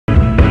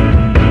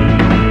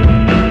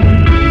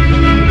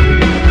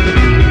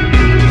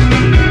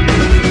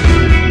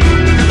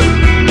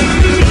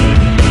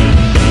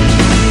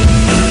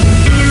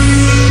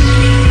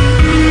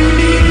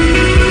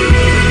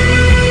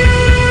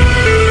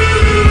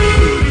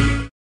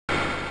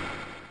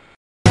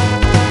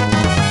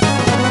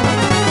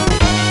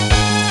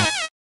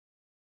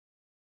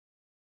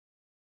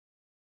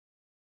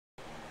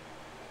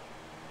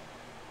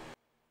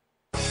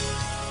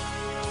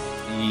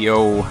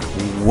Yo,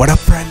 what up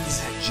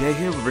friends? Jay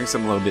here. We'll bring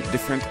something a little bit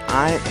different.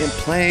 I am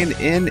playing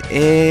in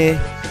a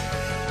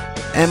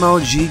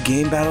MLG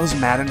Game Battles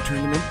Madden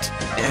tournament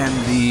and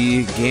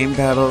the Game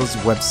Battles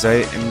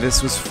website, and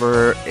this was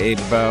for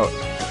about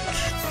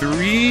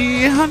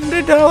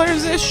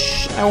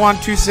 $300-ish, I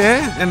want to say,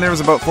 and there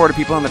was about 40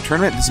 people in the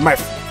tournament. This is my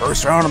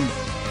first round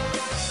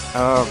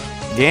of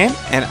game,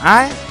 and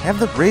I have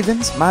the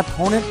Ravens. My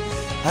opponent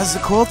has the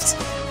Colts.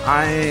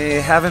 I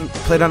haven't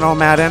played on all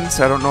Madden,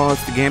 so I don't know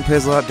if the gameplay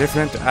is a lot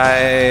different.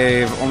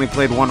 I've only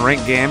played one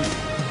ranked game,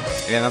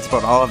 and that's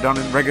about all I've done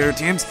in regular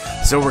teams,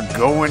 so we're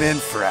going in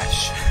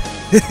fresh.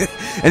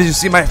 And as you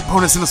see, my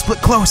opponent's in a split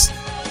close,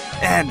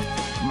 and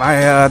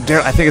my I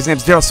think his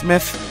name's Daryl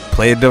Smith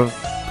played the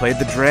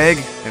drag,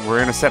 and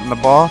we're intercepting the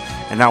ball,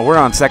 and now we're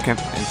on 2nd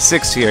and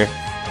 6 here,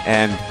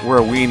 and we're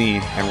a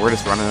weenie, and we're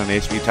just running an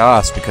HB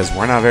toss because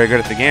we're not very good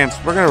at the game, so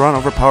we're going to run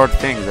overpowered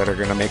things that are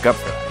going to make up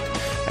for that.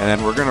 And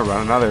then we're going to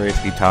run another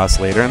HB toss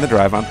later in the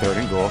drive on 3rd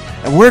and goal,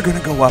 and we're going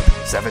to go up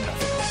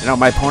 7-0. Now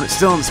my opponent's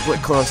still in the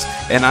split close,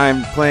 and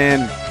I'm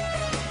playing.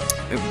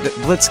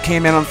 Blitz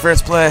came in on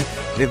first play.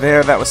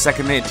 There, that was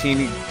 2nd and 18.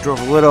 He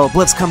drove a little.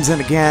 Blitz comes in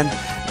again,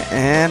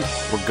 and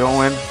we're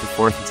going to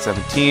 4th and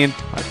 17.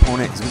 My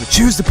opponent is going to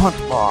choose to punt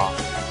the ball,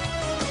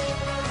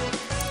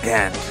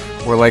 and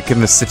we're like in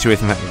this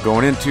situation that we're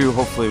going into.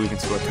 Hopefully, we can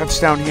score a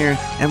touchdown here,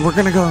 and we're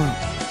going to go.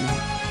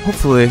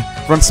 Hopefully,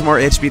 run some more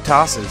HB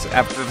tosses.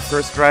 After the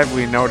first drive,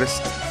 we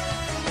noticed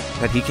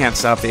that he can't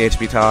stop the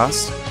HB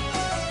toss.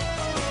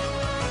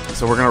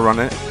 So we're going to run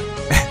it.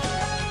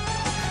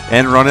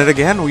 And run it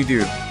again, we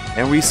do.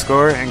 And we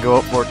score and go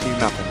up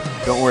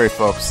 14-0. Don't worry,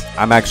 folks.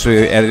 I'm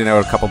actually editing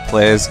out a couple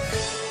plays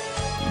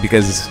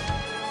because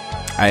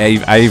I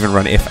even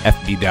run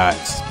FB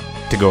dives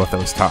to go with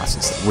those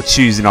tosses. We're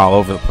choosing all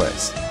over the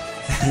place.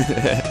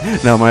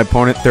 Now my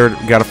opponent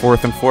got a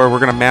 4th and 4. We're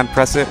going to man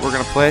press it. We're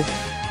going to play.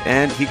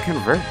 And he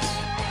converts.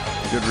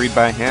 Good read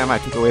by him. I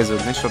took away his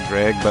initial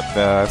drag, but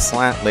the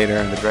slant later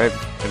in the drive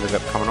ended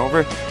up coming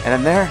over. And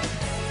then there,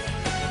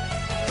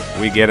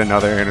 we get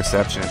another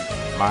interception.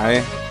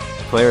 My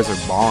players are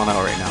balling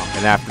out right now.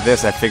 And after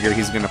this, I figure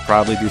he's going to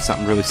probably do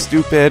something really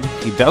stupid.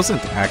 He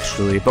doesn't,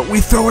 actually. But we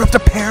throw it up to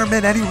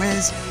Pyramid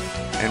anyways.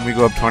 And we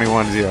go up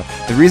 21-0.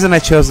 The reason I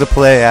chose to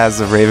play as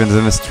the Ravens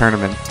in this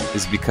tournament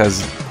is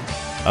because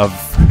of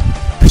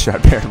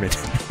Shot Pyramid.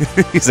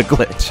 He's a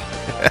glitch.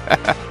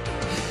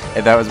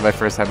 And that was my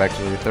first time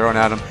actually throwing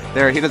at him.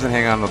 There, he doesn't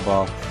hang on to the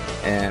ball.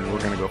 And we're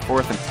going to go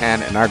 4th and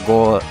 10. And our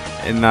goal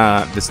in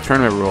this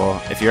tournament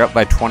rule, if you're up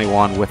by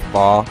 21 with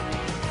ball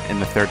in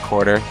the 3rd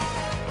quarter,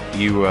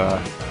 your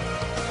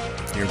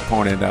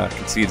opponent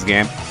concedes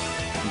game.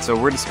 And so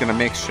we're just going to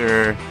make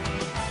sure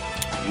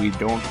we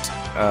don't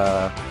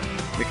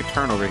make a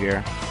turnover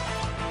here.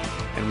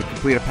 And we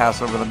complete a pass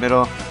over the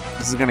middle.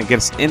 This is going to get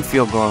us in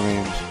field goal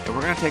range. And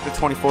we're going to take the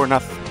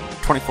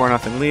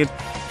 24-0 lead.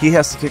 He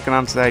has to kick an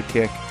onside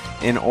kick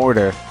in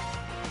order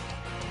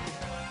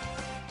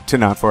to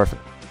not forfeit.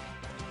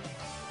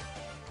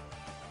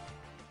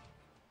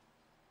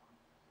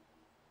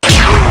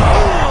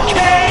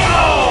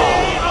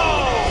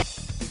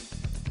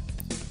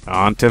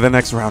 On to the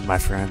next round, my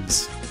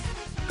friends.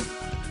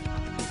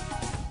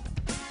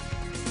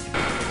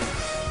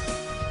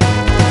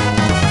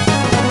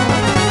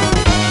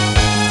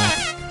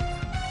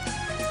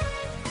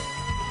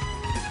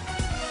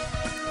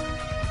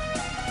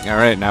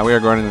 Alright, now we are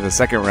going into the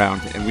 2nd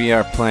round, and we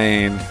are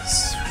playing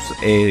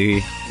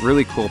a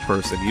really cool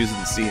person using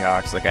the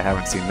Seahawks like I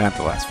haven't seen that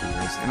the last few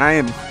years. And I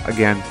am,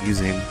 again,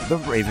 using the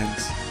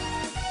Ravens.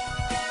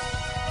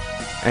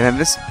 And in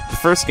the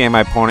first game,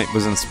 my opponent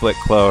was in split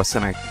close,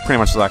 and I pretty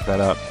much locked that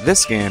up.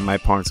 This game, my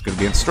opponent's going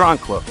to be in strong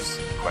close.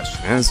 The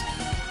question is,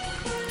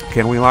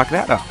 can we lock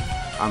that up?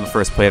 On the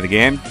first play of the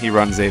game, he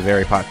runs a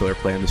very popular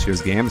play in this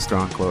year's game, the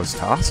strong close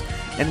toss,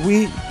 and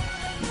we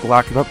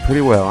lock it up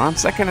pretty well. On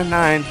 2nd and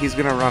 9, he's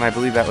going to run, I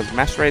believe that was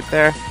mesh right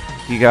there.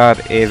 He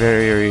got a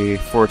very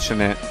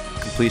fortunate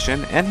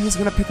completion, and he's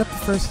going to pick up the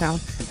 1st down,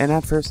 and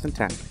at 1st and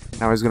 10.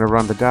 Now he's going to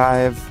run the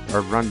dive.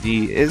 Our run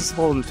D is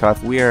holding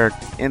tough. We are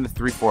in the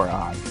 3-4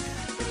 odd.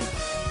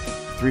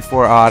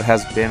 3-4 odd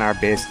has been our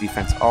base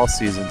defense all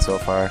season so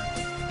far.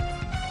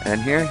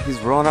 And here, he's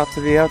rolling out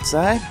to the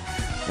outside,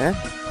 and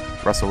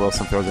Russell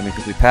Wilson throws an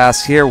incomplete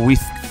pass. Here, we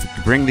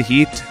bring the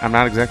heat. I'm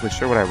not exactly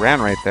sure what I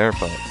ran right there,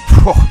 but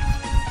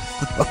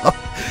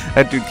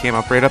that dude came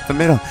up right up the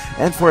middle.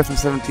 And 4th and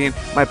 17,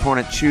 my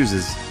opponent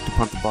chooses to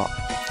punt the ball.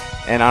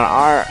 And on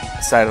our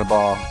side of the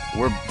ball,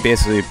 we're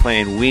basically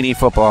playing weenie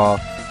football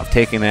of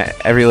taking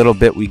every little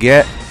bit we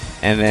get,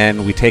 and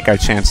then we take our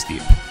chance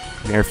deep.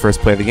 Their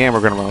first play of the game,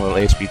 we're going to run a little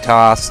HB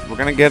toss. We're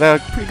going to get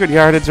a pretty good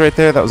yardage right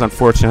there. That was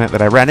unfortunate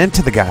that I ran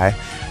into the guy,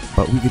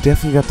 but we could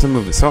definitely got some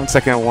movement. So on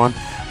 2nd and 1,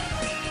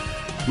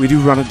 we do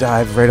run a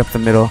dive right up the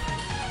middle.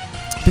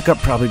 Pick up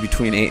probably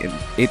between 8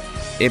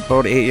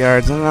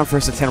 yards, and then on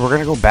 1st and 10, we're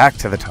going to go back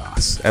to the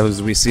toss.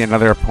 As we see,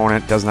 another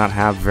opponent does not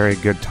have very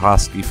good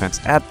toss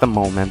defense at the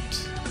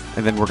moment,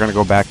 and then we're going to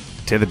go back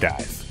to the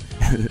dive.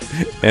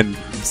 And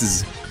this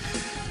is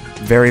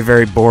very,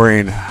 very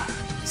boring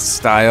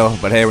style,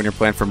 but hey, when you're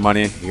playing for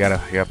money, you gotta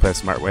play a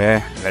smart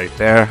way. Right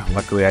there.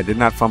 Luckily, I did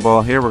not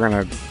fumble. Here, we're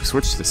gonna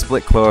switch to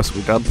split close.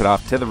 We dump it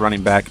off to the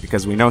running back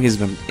because we know he's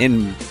been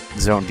in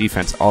zone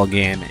defense all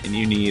game, and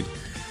you need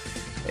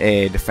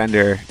a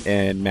defender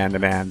in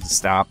man-to-man to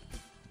stop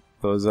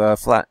those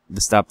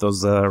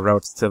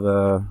routes to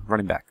the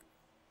running back.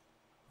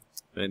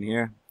 In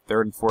here,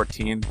 3rd and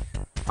 14.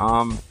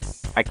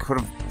 I could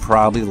have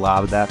probably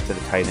lobbed that to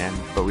the tight end,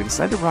 but we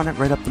decided to run it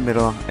right up the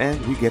middle, and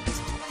we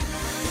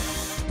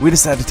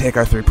decided to take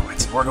our 3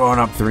 points. We're going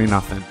up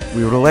 3-0.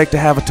 We would have liked to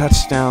have a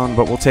touchdown,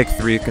 but we'll take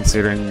 3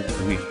 considering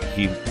we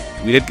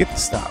did get the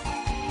stop.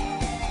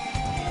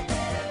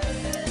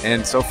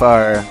 And so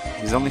far,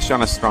 he's only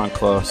shown us strong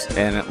close,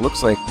 and it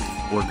looks like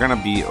we're going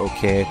to be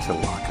okay to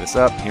lock this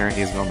up. Here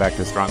he's going back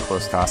to strong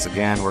close toss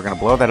again. We're going to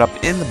blow that up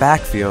in the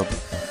backfield.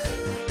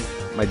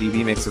 My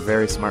DB makes a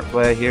very smart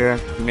play here.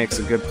 He makes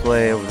a good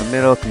play over the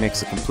middle. He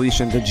makes a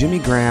completion to Jimmy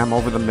Graham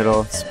over the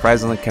middle.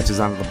 Surprisingly catches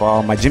onto the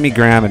ball. My Jimmy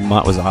Graham and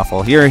mutt was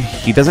awful. Here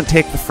he doesn't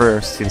take the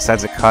first. He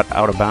decides to cut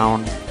out of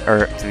bound,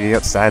 or to the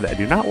outside. I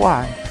do not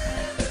why.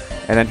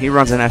 And then he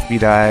runs an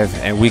FB dive,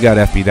 and we got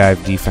FB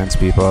dive defense,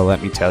 people.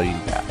 Let me tell you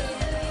that.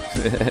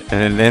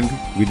 And then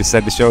we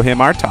decided to show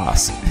him our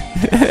toss.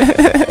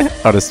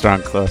 Out of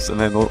strong close. And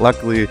then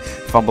luckily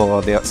fumble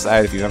on the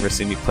outside. If you've ever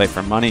seen me play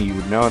for money, you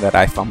would know that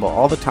I fumble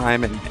all the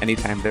time, and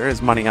anytime there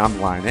is money on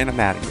the line in a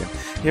Madden game.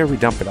 Here we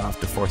dump it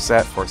off to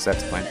Forsett.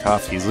 Forsett's playing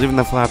tough. He's leaving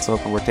the flats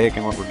open. We're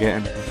taking what we're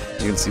getting.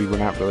 You can see we're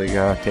not really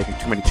taking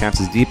too many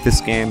chances deep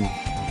this game.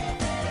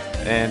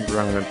 And we're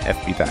running an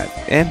FB dive.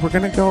 And we're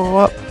going to go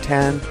up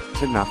 10-0.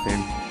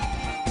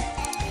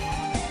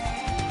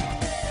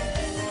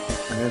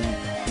 And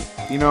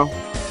then, you know,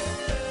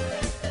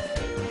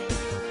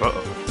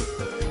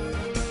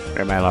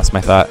 I lost my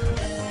thought.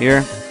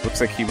 Here,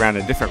 looks like he ran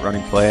a different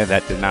running play.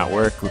 That did not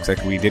work. Looks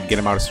like we did get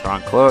him out of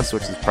strong close,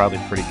 which is probably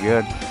pretty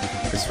good.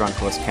 The strong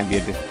close can be a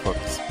difficult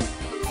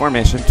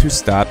formation to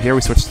stop. Here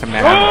we switch to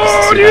Madden.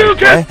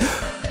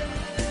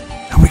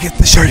 And we get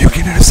the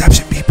Shoryuken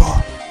interception, people.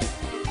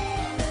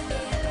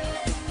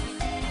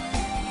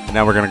 And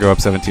now we're going to go up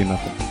 17-0.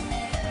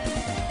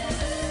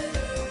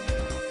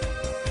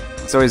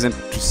 It's always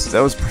that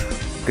was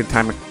a good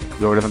time to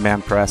go to the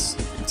man press.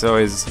 It's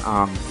always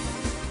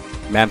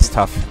man's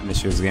tough in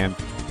this year's game.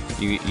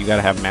 You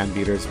gotta have man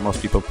beaters. Most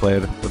people play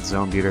with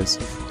zone beaters.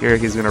 Here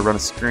he's gonna run a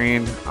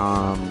screen.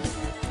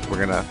 We're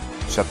gonna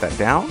shut that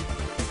down.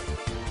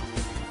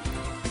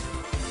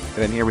 And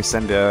then here we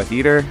send a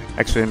heater.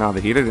 Actually, no,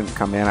 the heater didn't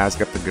come in. I just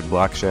got the good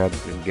block shed.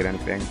 Didn't get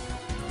anything.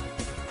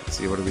 Let's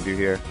see, what do we do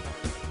here?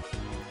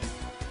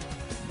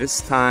 This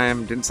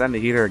time, didn't send the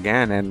heater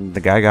again, and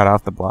the guy got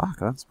off the block.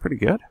 That's pretty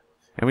good.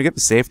 And we get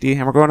the safety,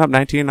 and we're going up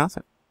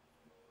 19-0.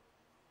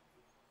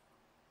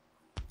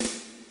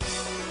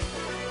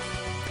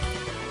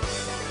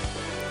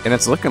 And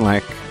it's looking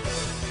like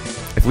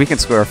if we can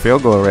score a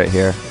field goal right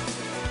here,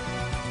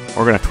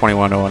 we're going to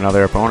 21-0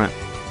 another opponent.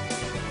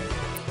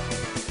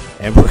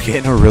 And we're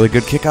getting a really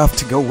good kickoff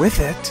to go with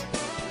it.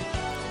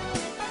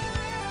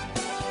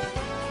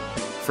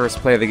 First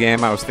play of the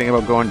game, I was thinking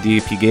about going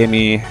deep. He gave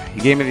me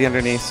the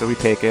underneath, so we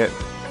take it.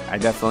 I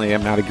definitely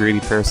am not a greedy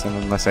person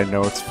unless I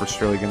know it's for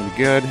surely going to be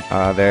good.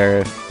 There,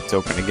 it's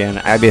open again.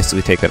 I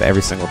basically take that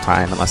every single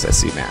time unless I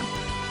see man.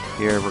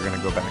 Here, we're going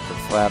to go back to the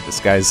flat. This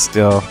guy's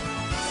still...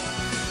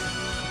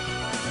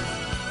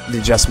 The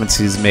adjustments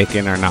he's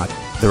making are not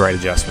the right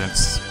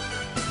adjustments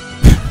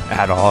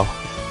at all.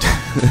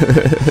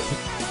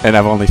 And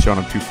I've only shown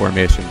him 2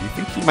 formations. You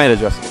think he might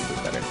adjust a little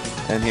bit better.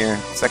 And here,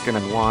 2nd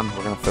and 1,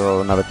 we're going to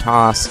throw another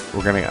toss.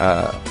 We're going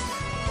to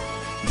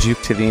juke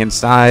to the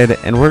inside,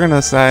 and we're going to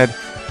decide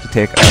to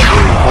take 3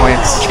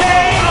 points.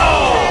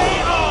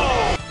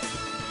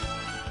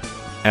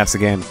 And that's the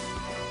game.